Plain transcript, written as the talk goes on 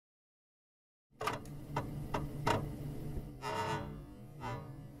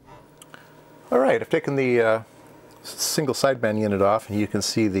All right, I've taken the single sideband unit off, and you can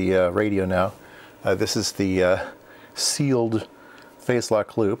see the radio now. This is the sealed phase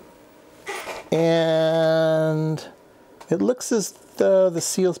lock loop, and it looks as though the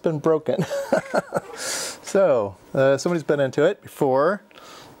seal's been broken. So somebody's been into it before.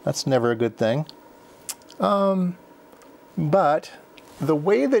 That's never a good thing. But the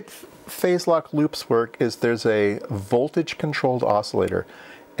way that phase lock loops work is there's a voltage controlled oscillator,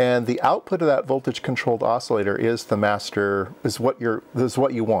 and the output of that voltage controlled oscillator is the master, is what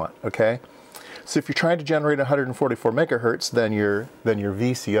you want, okay? So if you're trying to generate 144 megahertz, then your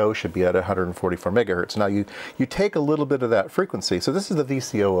VCO should be at 144 megahertz. Now you take a little bit of that frequency. So this is the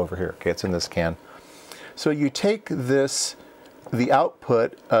VCO over here, okay? It's in this can. So you take this, the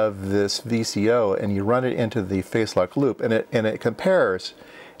output of this VCO, and you run it into the phase lock loop, and it compares,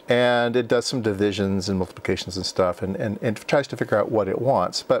 and it does some divisions and multiplications and stuff, and tries to figure out what it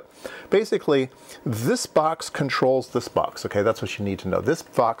wants. But basically, this box controls this box, okay? That's what you need to know. This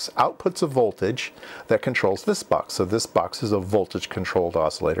box outputs a voltage that controls this box. So this box is a voltage controlled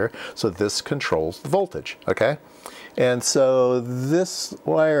oscillator, so this controls the voltage, okay? And so this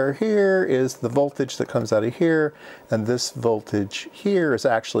wire here is the voltage that comes out of here, and this voltage here is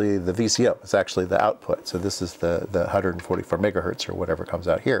actually the VCO. It's actually the output. So this is the 144 megahertz or whatever comes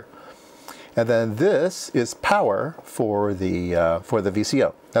out here. And then this is power for the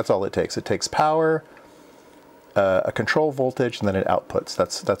VCO. That's all it takes. It takes power, a control voltage, and then it outputs.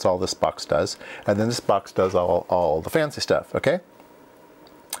 That's all this box does. And then this box does all the fancy stuff, okay?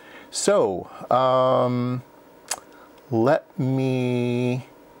 So, let me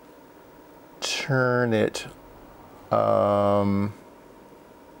turn it, well,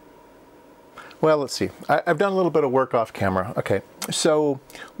 let's see. I've done a little bit of work off camera. Okay, so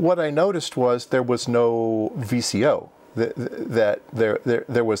what I noticed was there was no VCO, that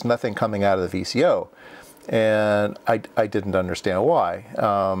there was nothing coming out of the VCO, and I didn't understand why.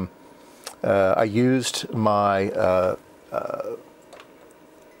 I used my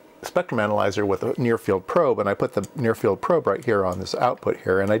spectrum analyzer with a near field probe, and I put the near field probe right here on this output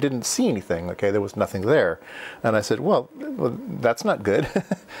here, and I didn't see anything. Okay, there was nothing there, and I said, well that's not good.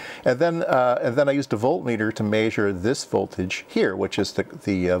 and then I used a voltmeter to measure this voltage here, which is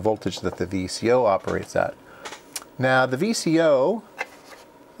the voltage that the VCO operates at. Now the VCO,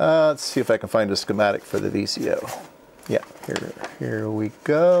 let's see if I can find a schematic for the VCO. Yeah, here we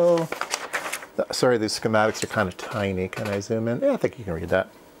go. Sorry, these schematics are kind of tiny. Can I zoom in? Yeah, I think you can read that.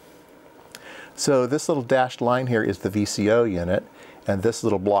 So this little dashed line here is the VCO unit, and this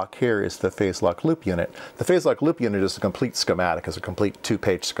little block here is the phase lock loop unit. The phase lock loop unit is a complete schematic, it's a complete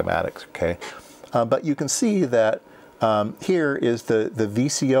two-page schematic, okay? But you can see that here is the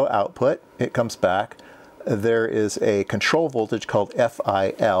VCO output. It comes back. There is a control voltage called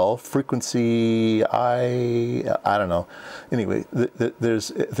FIL, frequency I don't know. Anyway,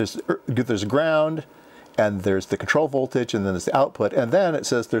 there's ground, and there's the control voltage, and then there's the output, and then it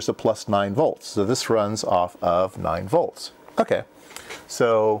says there's a plus 9 volts. So this runs off of 9 volts. Okay,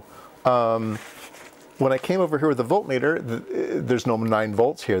 so when I came over here with the voltmeter, there's no 9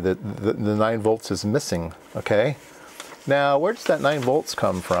 volts here. The 9 volts is missing, okay? Now, where does that 9 volts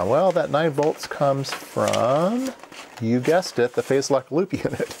come from? Well, that 9 volts comes from, you guessed it, the phase lock loop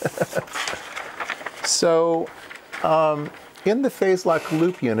unit. So, in the phase lock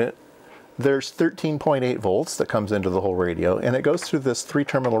loop unit, there's 13.8 volts that comes into the whole radio, and it goes through this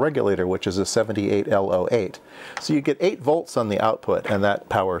 3-terminal regulator, which is a 78L08. So you get 8 volts on the output, and that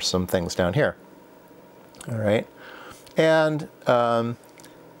powers some things down here. All right, and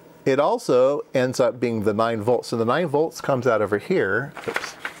it also ends up being the 9 volts. So the 9 volts comes out over here.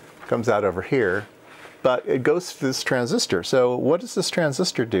 Oops, comes out over here, but it goes through this transistor. So what does this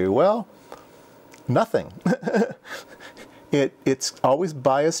transistor do? Well, nothing. It's always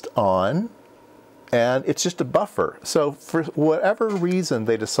biased on, and it's just a buffer. So for whatever reason,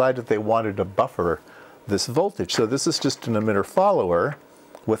 they decided they wanted to buffer this voltage. So this is just an emitter follower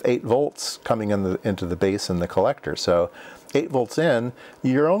with 8 volts coming into the base and the collector. So 8 volts in,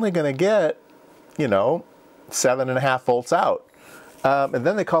 you're only going to get, 7.5 volts out. And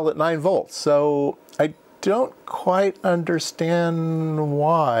then they call it 9 volts. So I don't quite understand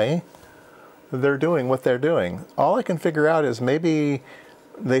why they're doing what they're doing. All I can figure out is maybe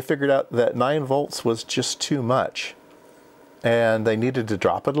they figured out that 9 volts was just too much, and they needed to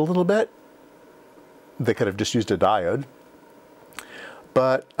drop it a little bit. They could have just used a diode.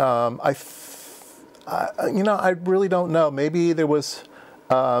 But I really don't know. Maybe there was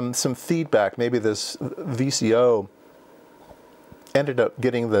some feedback. Maybe this VCO ended up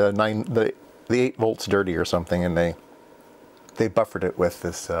getting the 8 volts dirty or something, and they buffered it with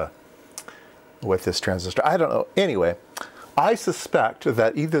this with this transistor. I don't know. Anyway, I suspect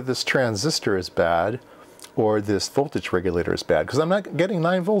that either this transistor is bad or this voltage regulator is bad, because I'm not getting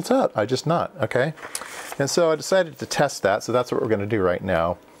 9 volts out. I just not, okay? And so I decided to test that, so that's what we're going to do right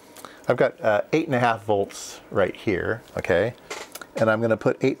now. I've got 8.5 volts right here, okay? And I'm going to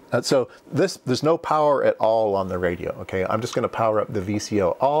put 8, so there's no power at all on the radio, okay? I'm just going to power up the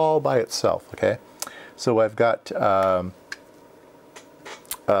VCO all by itself, okay? So I've got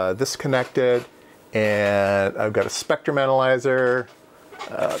this connected, and I've got a spectrum analyzer.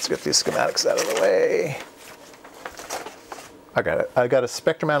 Let's get these schematics out of the way. I got it. I got a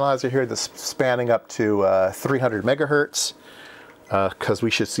spectrum analyzer here that's spanning up to 300 megahertz, because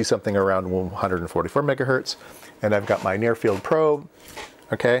we should see something around 144 megahertz. And I've got my near field probe,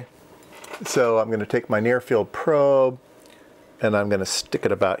 okay? So I'm going to take my near field probe, and I'm going to stick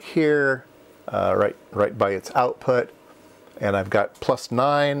it about here, right by its output. And I've got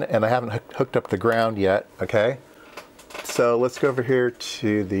 +9, and I haven't hooked up the ground yet, okay? So let's go over here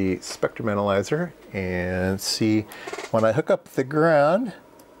to the spectrum analyzer and see when I hook up the ground.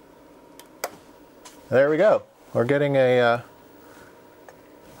 There we go. We're getting a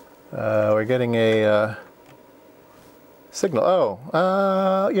signal.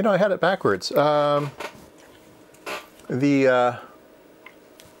 Oh, you know, I had it backwards. The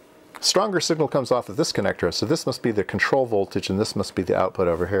stronger signal comes off of this connector, so this must be the control voltage, and this must be the output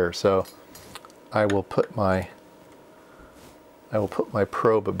over here. So I will put my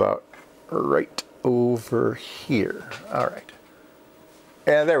probe about right over here. All right,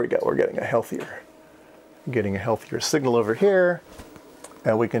 and there we go. We're getting a healthier signal over here,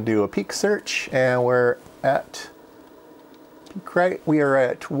 and we can do a peak search, and we're at we are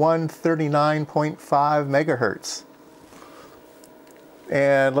at 139.5 megahertz.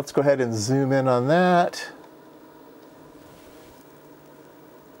 And let's go ahead and zoom in on that.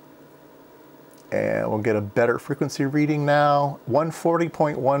 And we'll get a better frequency reading now,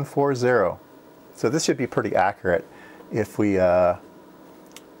 140.140. So this should be pretty accurate if we, let's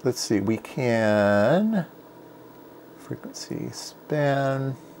see, we can, frequency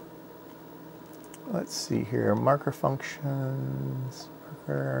span, let's see here, marker functions,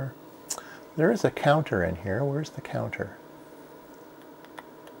 marker. There is a counter in here. Where's the counter?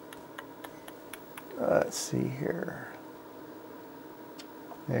 Let's see here.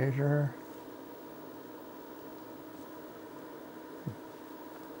 Measure.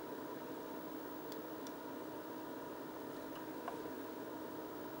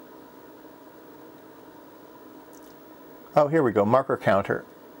 Oh, here we go, marker counter.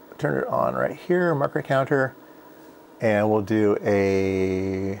 Turn it on right here, marker counter, and we'll do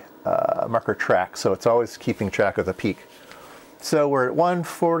a marker track, so it's always keeping track of the peak. So we're at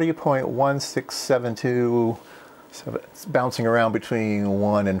 140.1672, so it's bouncing around between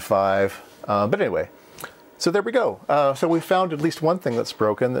 1 and 5. But anyway, so there we go. So we found at least one thing that's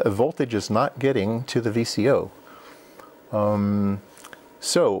broken. The voltage is not getting to the VCO.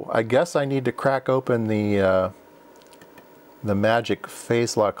 So I guess I need to crack open the magic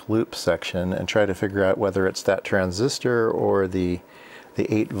phase lock loop section and try to figure out whether it's that transistor or the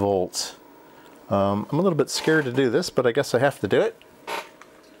 8 volts. I'm a little bit scared to do this, but I guess I have to do it.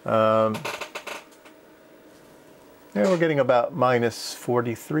 Yeah, we're getting about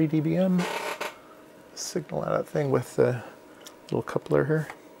 -43 dBm. Signal out that thing with the little coupler here.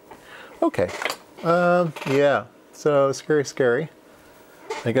 Okay. Yeah, so scary.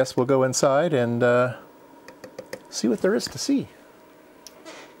 I guess we'll go inside and see what there is to see.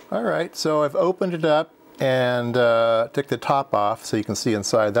 All right, so I've opened it up and took the top off so you can see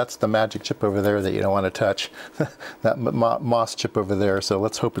inside. That's the magic chip over there that you don't want to touch. That MOS chip over there, so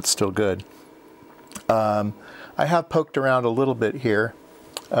let's hope it's still good. I have poked around a little bit here.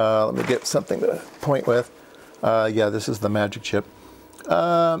 Let me get something to point with. Yeah, this is the magic chip.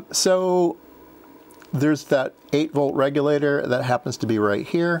 So there's that 8-volt regulator that happens to be right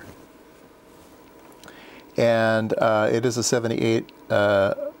here. And it is a 78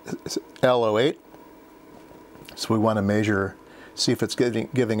 L08. So we want to measure, see if it's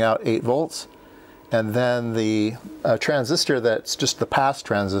giving out 8 volts. And then the transistor that's just the pass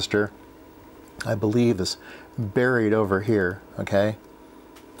transistor, I believe, is buried over here, okay?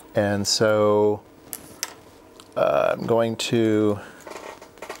 And so I'm going to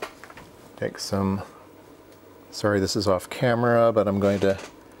take some, sorry this is off camera, but I'm going to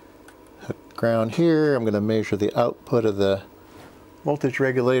hook ground here. I'm going to measure the output of the voltage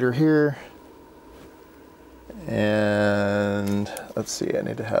regulator here. And let's see, I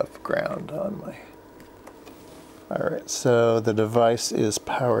need to have ground on my, all right, so the device is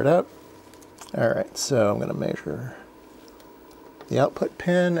powered up. All right, so I'm going to measure the output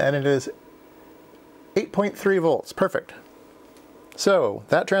pin, and it is 8.3 volts, perfect. So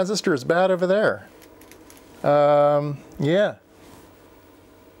that transistor is bad over there. Yeah.